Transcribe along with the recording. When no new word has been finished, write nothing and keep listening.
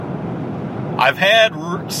I've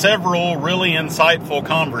had several really insightful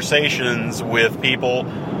conversations with people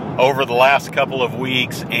over the last couple of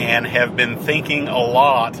weeks and have been thinking a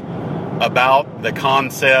lot about the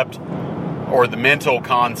concept or the mental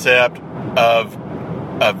concept of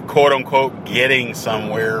quote-unquote getting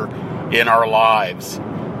somewhere in our lives.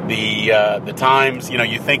 The times,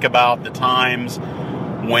 you think about the times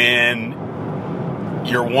when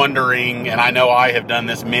you're wondering, and I know I have done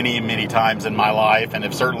this many, many times in my life and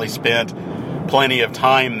have certainly spent plenty of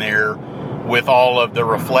time there with all of the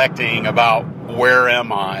reflecting about where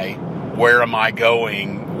am I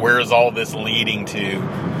going, where is all this leading to,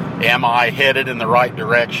 am I headed in the right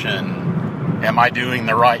direction, am I doing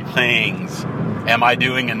the right things, am I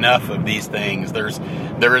doing enough of these things?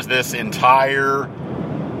 There is this entire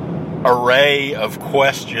array of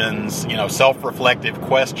questions, self-reflective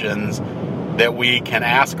questions that we can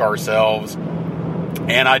ask ourselves.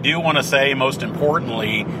 And I do want to say, most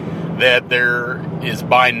importantly, that there is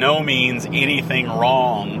by no means anything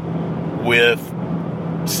wrong with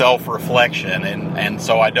self-reflection. And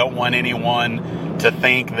so I don't want anyone to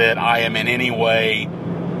think that I am in any way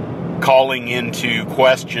calling into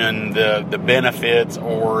question the benefits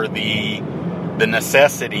or the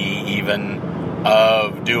necessity even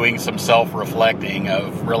of doing some self-reflecting,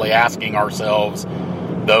 of really asking ourselves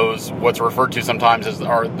those, what's referred to sometimes as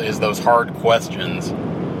those hard questions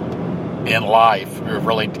in life. We're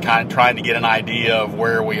really kind of trying to get an idea of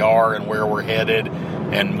where we are and where we're headed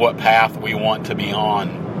and what path we want to be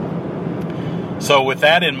on. So with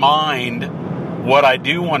that in mind, what I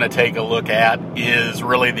do want to take a look at is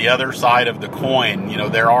really the other side of the coin.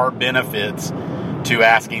 There are benefits to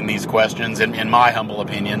asking these questions, in my humble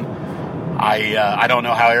opinion. I don't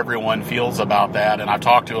know how everyone feels about that, and I've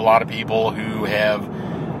talked to a lot of people who have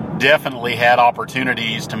definitely had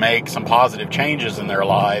opportunities to make some positive changes in their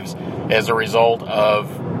lives as a result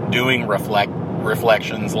of doing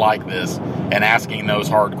reflections like this and asking those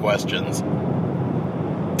hard questions.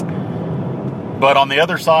 But on the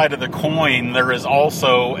other side of the coin, there is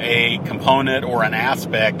also a component or an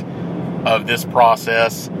aspect of this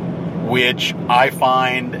process which I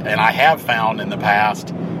find, and I have found in the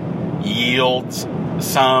past, yields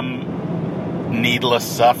some needless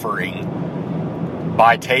suffering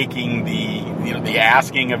by taking the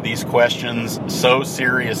asking of these questions so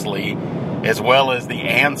seriously, as well as the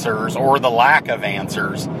answers or the lack of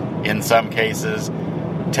answers in some cases,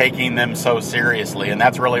 taking them so seriously. And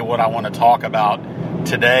that's really what I want to talk about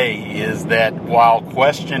today, is that while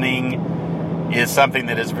questioning is something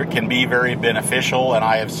that can be very beneficial, and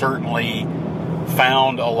I have certainly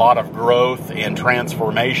found a lot of growth and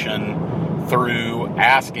transformation through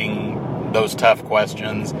asking those tough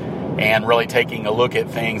questions and really taking a look at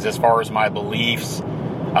things as far as my beliefs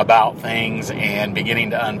about things and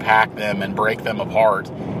beginning to unpack them and break them apart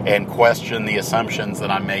and question the assumptions that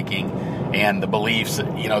I'm making and the beliefs,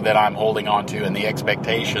 that I'm holding on to and the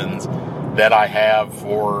expectations that I have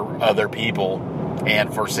for other people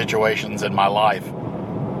and for situations in my life.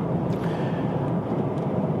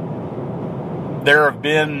 There have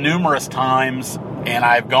been numerous times, and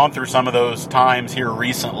I've gone through some of those times here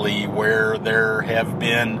recently, where there have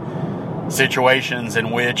been situations in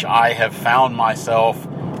which I have found myself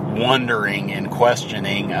wondering and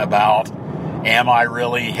questioning about, am I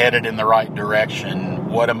really headed in the right direction?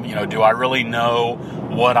 Do I really know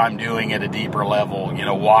what I'm doing at a deeper level?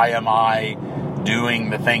 Why am I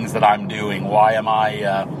doing the things that I'm doing? Why am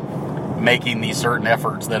I making these certain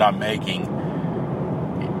efforts that I'm making?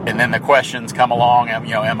 And then the questions come along.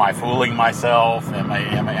 Am I fooling myself? Am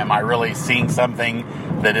I really seeing something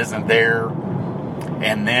that isn't there?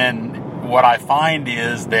 And then what I find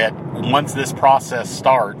is that once this process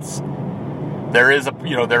starts, there is a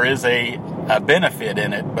benefit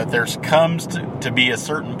in it, but there comes to be a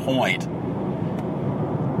certain point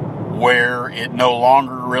where it no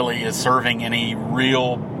longer really is serving any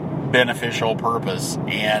real beneficial purpose.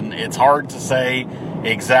 And it's hard to say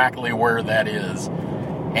exactly where that is.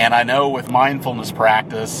 And I know with mindfulness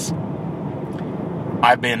practice,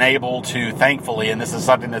 I've been able to, thankfully, and this is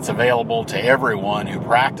something that's available to everyone who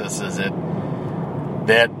practices it,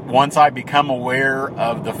 that once I become aware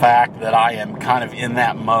of the fact that I am kind of in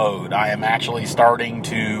that mode, I am actually starting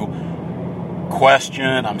to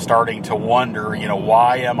question, I'm starting to wonder,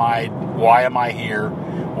 why am I here?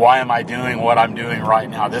 Why am I doing what I'm doing right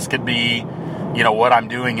now? This could be, what I'm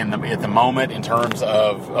doing at the moment in terms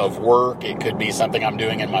of work. It could be something I'm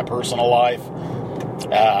doing in my personal life.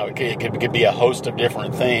 It could be a host of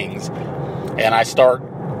different things. And I start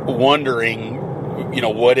wondering,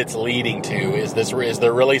 what it's leading to. Is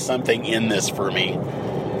there really something in this for me?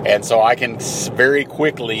 And so I can very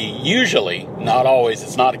quickly, usually, not always,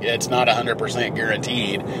 it's not 100%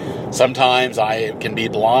 guaranteed. Sometimes I can be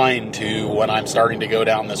blind to when I'm starting to go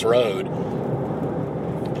down this road.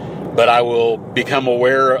 But I will become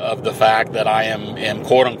aware of the fact that I am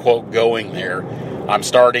quote unquote going there. I'm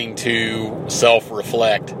starting to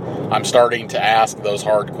self-reflect. I'm starting to ask those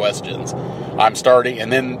hard questions. I'm starting,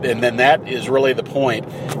 and then that is really the point.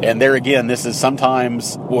 And there again, this is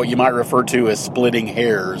sometimes what you might refer to as splitting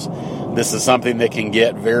hairs. This is something that can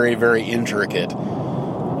get very, very intricate.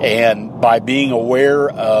 And by being aware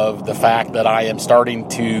of the fact that I am starting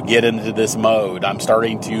to get into this mode, I'm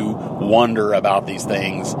starting to wonder about these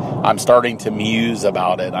things. I'm starting to muse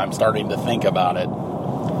about it. I'm starting to think about it.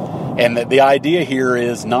 And the idea here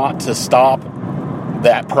is not to stop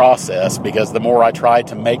that process, because the more I try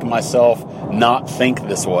to make myself not think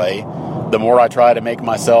this way, the more I try to make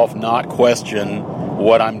myself not question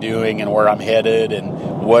what I'm doing and where I'm headed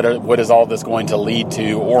and what is all this going to lead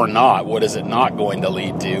to or not, what is it not going to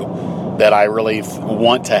lead to that I really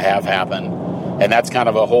want to have happen. And that's kind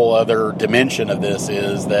of a whole other dimension of this,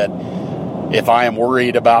 is that if I am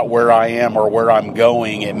worried about where I am or where I'm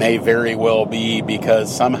going, it may very well be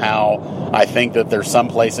because somehow I think that there's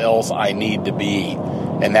someplace else I need to be.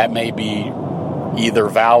 And that may be either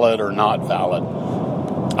valid or not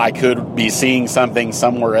valid. I could be seeing something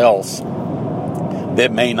somewhere else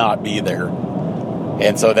that may not be there.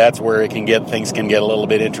 And so that's where things can get a little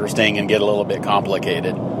bit interesting and get a little bit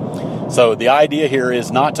complicated. So the idea here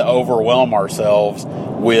is not to overwhelm ourselves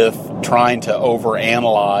with trying to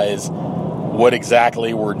overanalyze what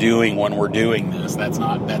exactly we're doing when we're doing this. That's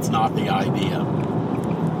not the idea.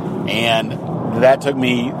 And that took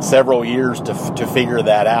me several years to figure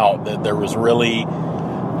that out, that there was really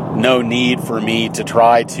no need for me to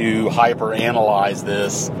try to hyper-analyze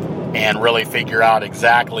this and really figure out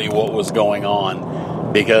exactly what was going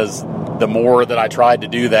on. Because the more that I tried to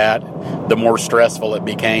do that, the more stressful it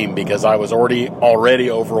became, because I was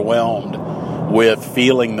already overwhelmed with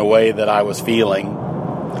feeling the way that I was feeling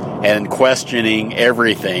and questioning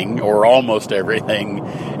everything or almost everything.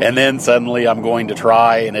 And then suddenly I'm going to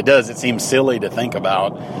try, and it seems silly to think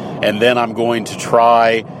about, and then I'm going to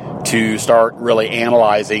try to start really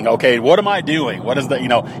analyzing, okay, what am I doing? What is the,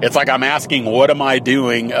 it's like I'm asking, what am I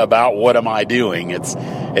doing about what am I doing?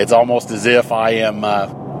 It's almost as if I am,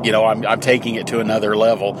 I'm taking it to another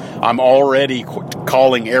level. I'm already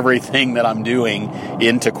calling everything that I'm doing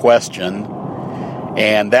into question.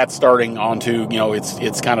 And that's starting onto,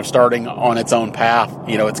 it's kind of starting on its own path.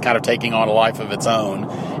 It's kind of taking on a life of its own.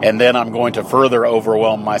 And then I'm going to further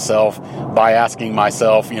overwhelm myself by asking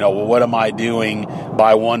myself, what am I doing,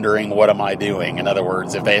 by wondering, what am I doing? In other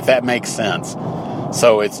words, if that makes sense.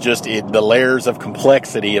 So it's just, the layers of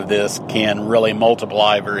complexity of this can really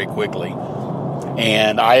multiply very quickly.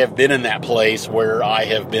 And I have been in that place where I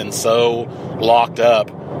have been so locked up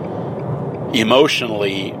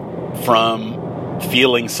emotionally from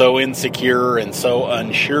feeling so insecure and so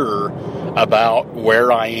unsure about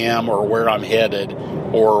where I am or where I'm headed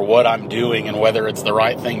or what I'm doing and whether it's the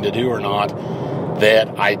right thing to do or not,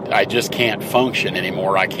 that I just can't function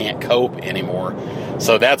anymore. I can't cope anymore.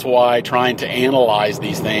 So that's why trying to analyze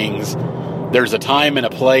these things, there's a time and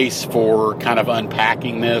a place for kind of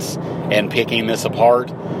unpacking this and picking this apart.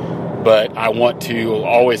 But I want to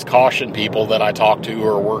always caution people that I talk to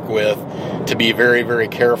or work with to be very, very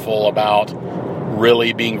careful about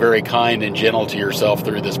really being very kind and gentle to yourself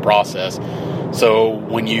through this process. So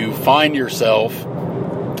when you find yourself,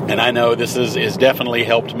 and I know this is definitely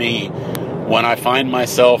helped me, when I find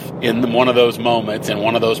myself in one of those moments, in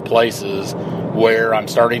one of those places where I'm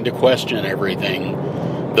starting to question everything,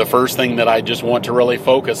 the first thing that I just want to really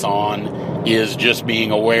focus on is just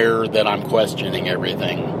being aware that I'm questioning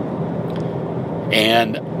everything.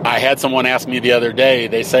 And I had someone ask me the other day,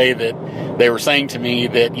 they were saying to me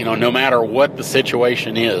that, no matter what the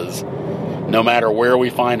situation is, no matter where we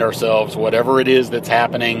find ourselves, whatever it is that's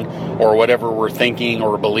happening or whatever we're thinking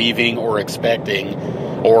or believing or expecting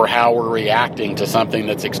or how we're reacting to something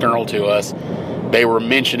that's external to us, they were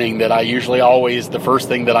mentioning that I usually always, the first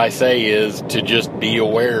thing that I say is to just be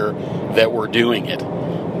aware that we're doing it.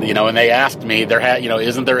 And they asked me,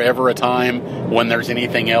 isn't there ever a time when there's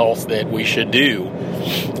anything else that we should do?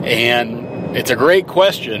 And it's a great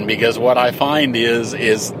question, because what I find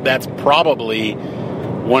is that's probably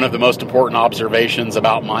one of the most important observations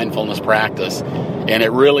about mindfulness practice. And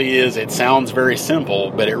it really is, it sounds very simple,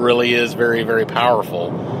 but it really is very, very powerful.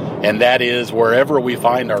 And that is, wherever we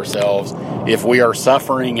find ourselves, if we are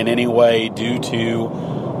suffering in any way due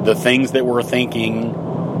to the things that we're thinking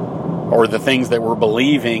or the things that we're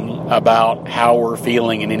believing about how we're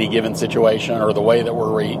feeling in any given situation, or the way that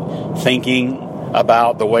we're thinking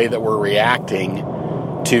about the way that we're reacting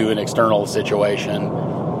to an external situation.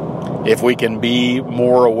 If we can be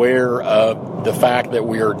more aware of the fact that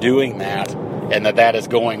we are doing that and that is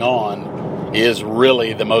going on, is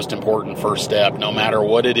really the most important first step, no matter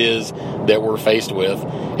what it is that we're faced with.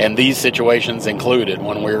 And these situations included,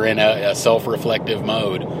 when we're in a self-reflective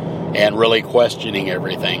mode and really questioning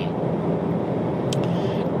everything.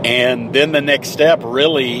 And then the next step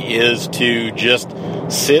really is to just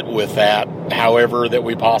sit with that however that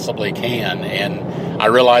we possibly can. And I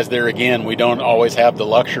realize there again, we don't always have the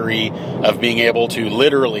luxury of being able to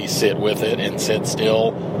literally sit with it and sit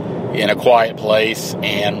still in a quiet place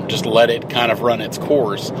and just let it kind of run its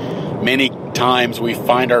course. Many times we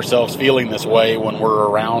find ourselves feeling this way when we're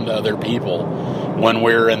around other people, when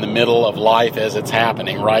we're in the middle of life as it's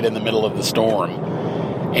happening, right in the middle of the storm.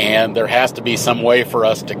 And there has to be some way for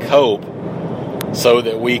us to cope so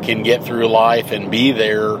that we can get through life and be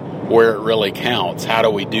there where it really counts. How do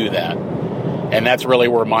we do that? And that's really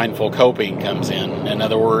where mindful coping comes in. In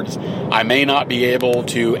other words, I may not be able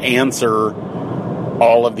to answer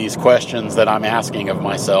all of these questions that I'm asking of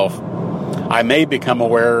myself. I may become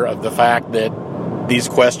aware of the fact that these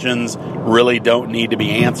questions really don't need to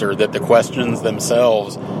be answered, that the questions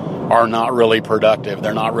themselves are not really productive.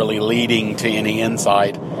 They're not really leading to any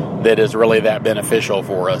insight that is really that beneficial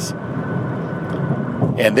for us.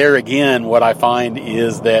 And there again, what I find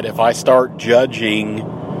is that if I start judging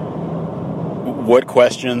what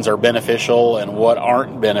questions are beneficial and what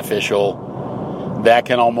aren't beneficial, that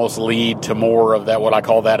can almost lead to more of that, what I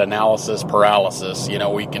call that analysis paralysis. You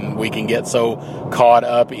know, we can get so caught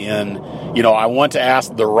up in, I want to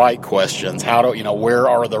ask the right questions. Where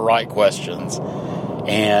are the right questions?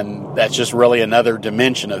 And that's just really another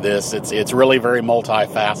dimension of this. It's really very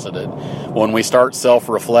multifaceted. When we start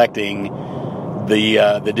self-reflecting,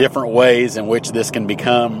 the different ways in which this can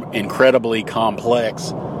become incredibly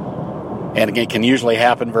complex, and it can usually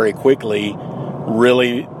happen very quickly,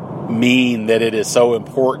 really mean that it is so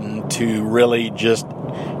important to really just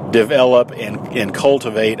develop and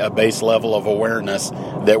cultivate a base level of awareness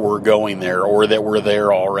that we're going there, or that we're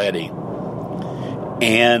there already.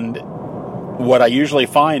 And what I usually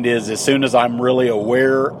find is, as soon as I'm really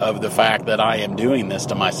aware of the fact that I am doing this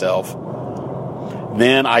to myself,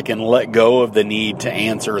 then I can let go of the need to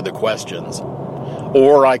answer the questions.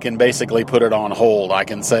 Or I can basically put it on hold. I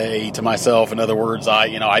can say to myself, in other words,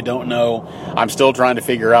 I don't know. I'm still trying to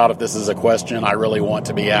figure out if this is a question I really want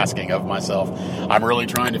to be asking of myself. I'm really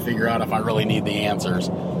trying to figure out if I really need the answers.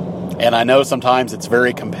 And I know sometimes it's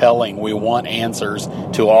very compelling. We want answers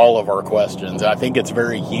to all of our questions. I think it's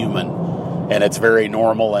very human. And it's very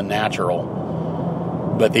normal and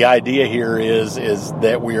natural. But the idea here is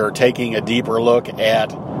that we are taking a deeper look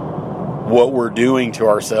at what we're doing to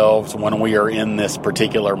ourselves when we are in this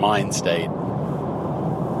particular mind state.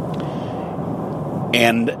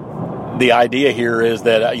 And the idea here is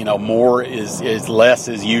that, more is less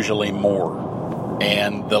is usually more.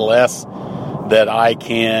 And the less that I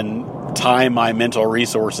can tie my mental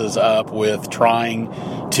resources up with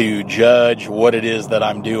trying to judge what it is that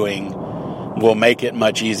I'm doing will make it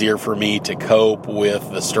much easier for me to cope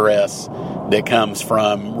with the stress that comes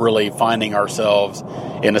from really finding ourselves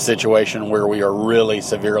in a situation where we are really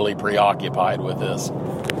severely preoccupied with this.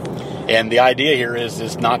 And the idea here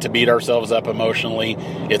is not to beat ourselves up emotionally.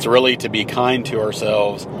 It's really to be kind to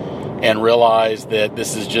ourselves and realize that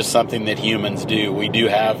this is just something that humans do. We do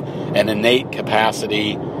have an innate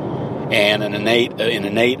capacity and an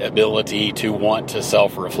innate ability to want to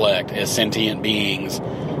self-reflect as sentient beings.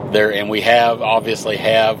 And we obviously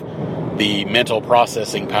have the mental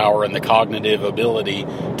processing power and the cognitive ability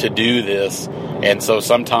to do this. And so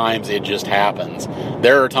sometimes it just happens.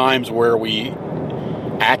 There are times where we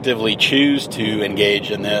actively choose to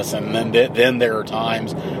engage in this, and then there are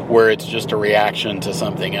times where it's just a reaction to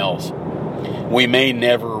something else. We may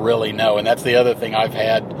never really know. And that's the other thing I've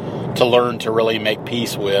had to learn to really make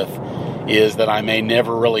peace with, is that I may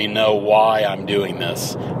never really know why I'm doing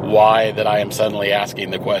this, why that I am suddenly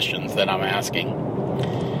asking the questions that I'm asking.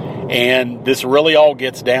 And this really all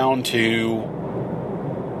gets down to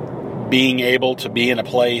being able to be in a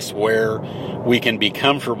place where we can be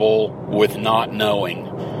comfortable with not knowing.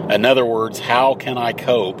 In other words, how can I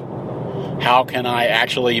cope? How can I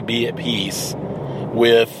actually be at peace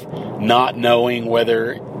with not knowing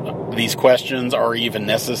whether these questions are even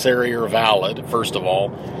necessary or valid, first of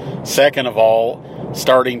all. Second of all,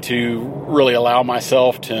 starting to really allow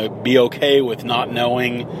myself to be okay with not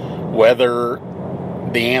knowing whether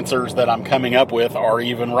the answers that I'm coming up with are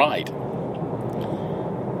even right.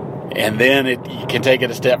 And then you can take it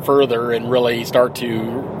a step further and really start to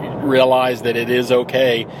realize that it is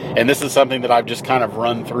okay. And this is something that I've just kind of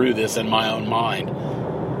run through this in my own mind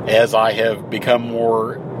as I have become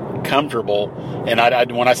more comfortable. And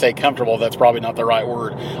when I say comfortable, that's probably not the right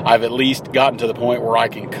word. I've at least gotten to the point where I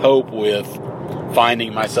can cope with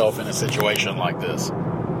finding myself in a situation like this.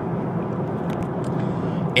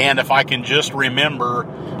 And if I can just remember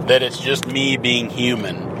that it's just me being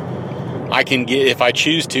human, if I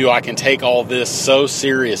choose to, I can take all this so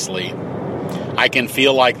seriously. I can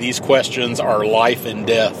feel like these questions are life and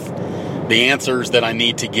death. The answers that I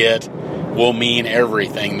need to get will mean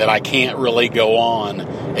everything, that I can't really go on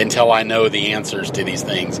until I know the answers to these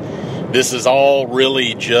things. This is all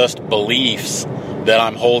really just beliefs that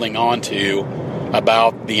I'm holding on to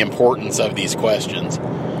about the importance of these questions.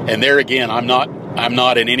 And there again, I'm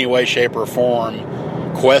not in any way, shape, or form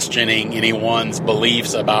questioning anyone's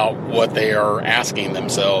beliefs about what they are asking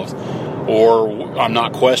themselves, or I'm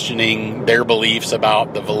not questioning their beliefs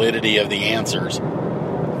about the validity of the answers,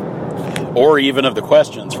 or even of the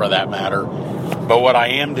questions for that matter. But what I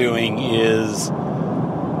am doing is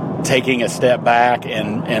taking a step back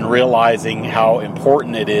and realizing how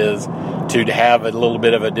important it is to have a little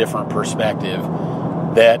bit of a different perspective,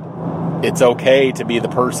 that it's okay to be the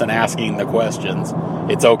person asking the questions.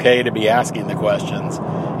 It's okay to be asking the questions.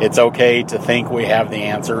 It's okay to think we have the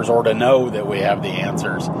answers or to know that we have the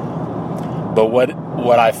answers. But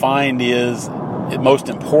what I find is most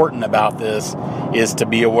important about this is to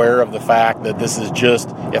be aware of the fact that this is just,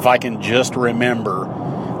 if I can just remember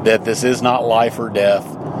that this is not life or death.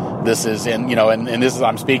 This is and this is,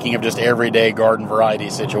 I'm speaking of just everyday garden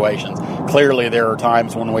variety situations. Clearly there are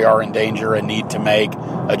times when we are in danger and need to make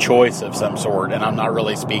a choice of some sort, and I'm not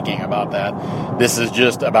really speaking about that. This is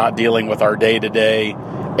just about dealing with our day-to-day,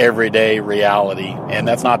 everyday reality. And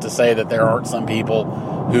that's not to say that there aren't some people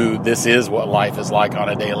who this is what life is like on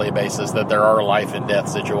a daily basis, that there are life and death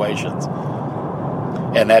situations.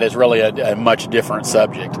 And that is really a much different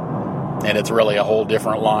subject. And it's really a whole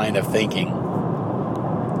different line of thinking.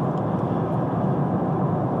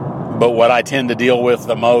 But what I tend to deal with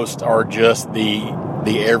the most are just the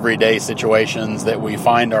everyday situations that we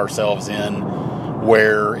find ourselves in,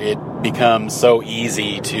 where it becomes so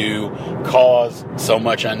easy to cause so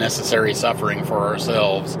much unnecessary suffering for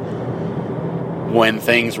ourselves when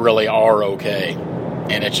things really are okay.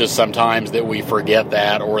 And it's just sometimes that we forget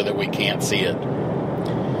that, or that we can't see it.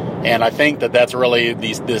 And I think that that's really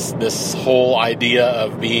this whole idea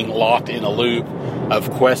of being locked in a loop of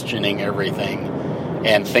questioning everything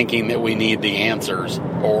and thinking that we need the answers,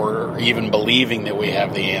 or even believing that we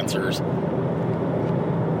have the answers.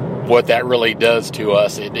 What that really does to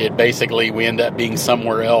us, it basically, we end up being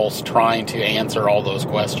somewhere else trying to answer all those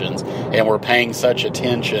questions. And we're paying such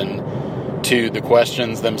attention to the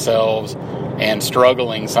questions themselves and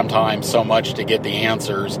struggling sometimes so much to get the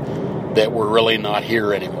answers that we're really not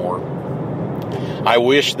here anymore. I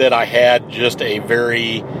wish that I had just a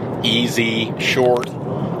very easy, short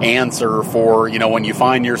answer for, when you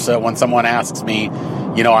find yourself, when someone asks me,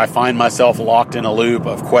 I find myself locked in a loop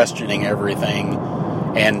of questioning everything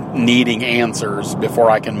and needing answers before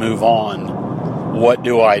I can move on. What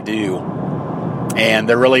do I do? And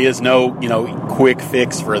there really is no, quick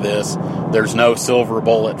fix for this. There's no silver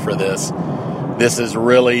bullet for this. This is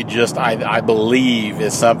really just, I believe,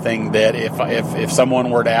 is something that if someone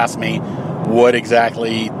were to ask me what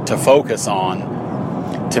exactly to focus on,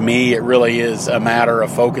 to me, it really is a matter of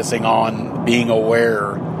focusing on being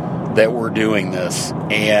aware that we're doing this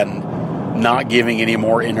and not giving any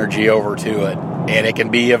more energy over to it. And it can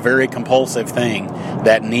be a very compulsive thing,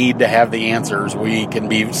 that need to have the answers. We can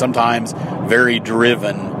be sometimes very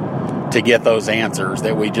driven to get those answers,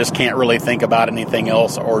 that we just can't really think about anything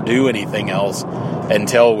else or do anything else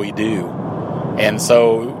until we do. And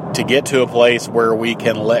so to get to a place where we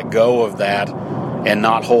can let go of that and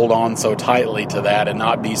not hold on so tightly to that, and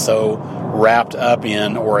not be so wrapped up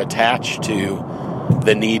in or attached to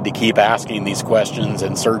the need to keep asking these questions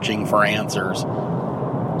and searching for answers.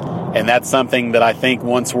 And that's something that I think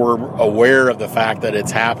once we're aware of the fact that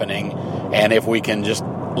it's happening, and if we can just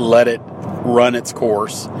let it run its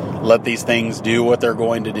course, let these things do what they're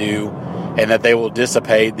going to do, and that they will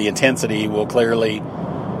dissipate, the intensity will clearly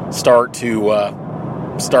start to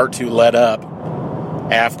let up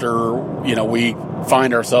after, we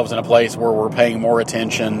find ourselves in a place where we're paying more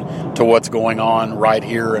attention to what's going on right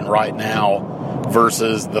here and right now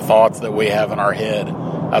versus the thoughts that we have in our head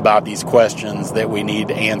about these questions that we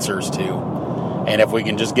need answers to. And if we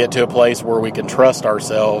can just get to a place where we can trust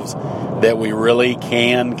ourselves that we really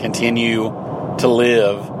can continue to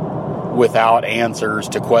live without answers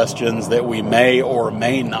to questions that we may or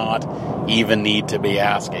may not even need to be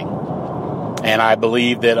asking. And I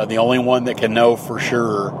believe that the only one that can know for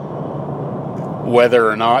sure whether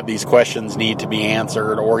or not these questions need to be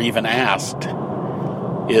answered or even asked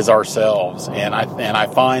is ourselves. And I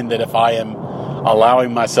find that if I am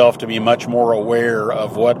allowing myself to be much more aware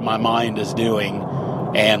of what my mind is doing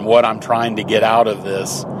and what I'm trying to get out of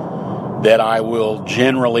this, that I will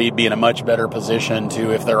generally be in a much better position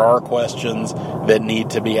to, if there are questions that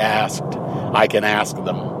need to be asked, I can ask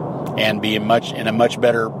them and be in a much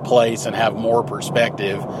better place and have more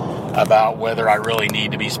perspective about whether I really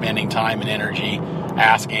need to be spending time and energy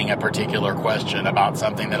asking a particular question about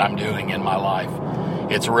something that I'm doing in my life.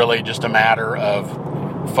 It's really just a matter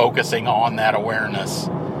of focusing on that awareness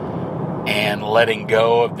and letting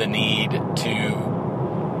go of the need to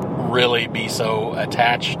really be so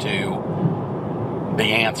attached to the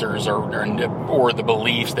answers or the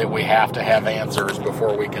beliefs that we have to have answers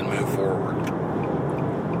before we can move forward.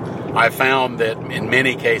 I've found that in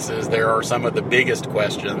many cases there are some of the biggest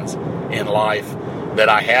questions in life that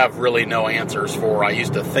I have really no answers for. I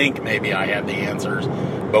used to think maybe I had the answers,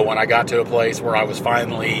 but when I got to a place where I was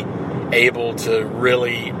finally able to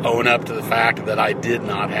really own up to the fact that I did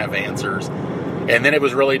not have answers, and then it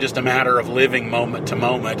was really just a matter of living moment to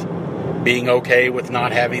moment, being okay with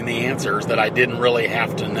not having the answers, that I didn't really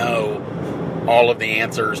have to know all of the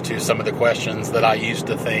answers to some of the questions that I used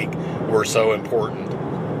to think were so important.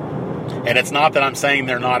 And it's not that I'm saying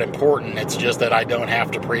they're not important, it's just that I don't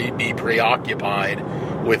have to be preoccupied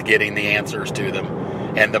with getting the answers to them.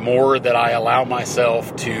 And the more that I allow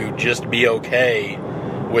myself to just be okay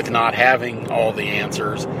with not having all the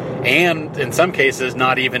answers, and in some cases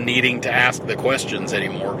not even needing to ask the questions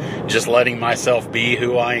anymore, just letting myself be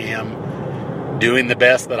who I am, doing the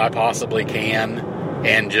best that I possibly can,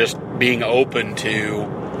 and just being open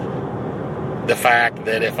to the fact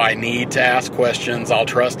that if I need to ask questions, I'll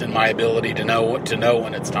trust in my ability to know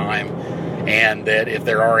when it's time, and that if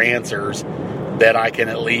there are answers, that I can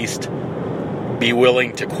at least be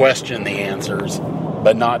willing to question the answers,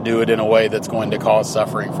 but not do it in a way that's going to cause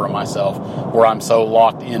suffering for myself, where I'm so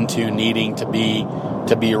locked into needing to be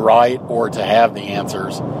right or to have the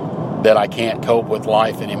answers that I can't cope with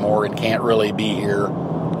life anymore and can't really be here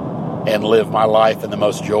and live my life in the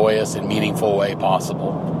most joyous and meaningful way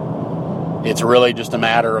possible. It's really just a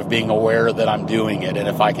matter of being aware that I'm doing it, and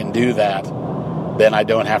if I can do that, then I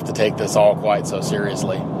don't have to take this all quite so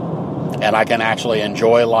seriously. And I can actually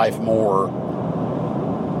enjoy life more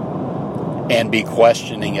and be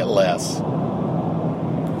questioning it less.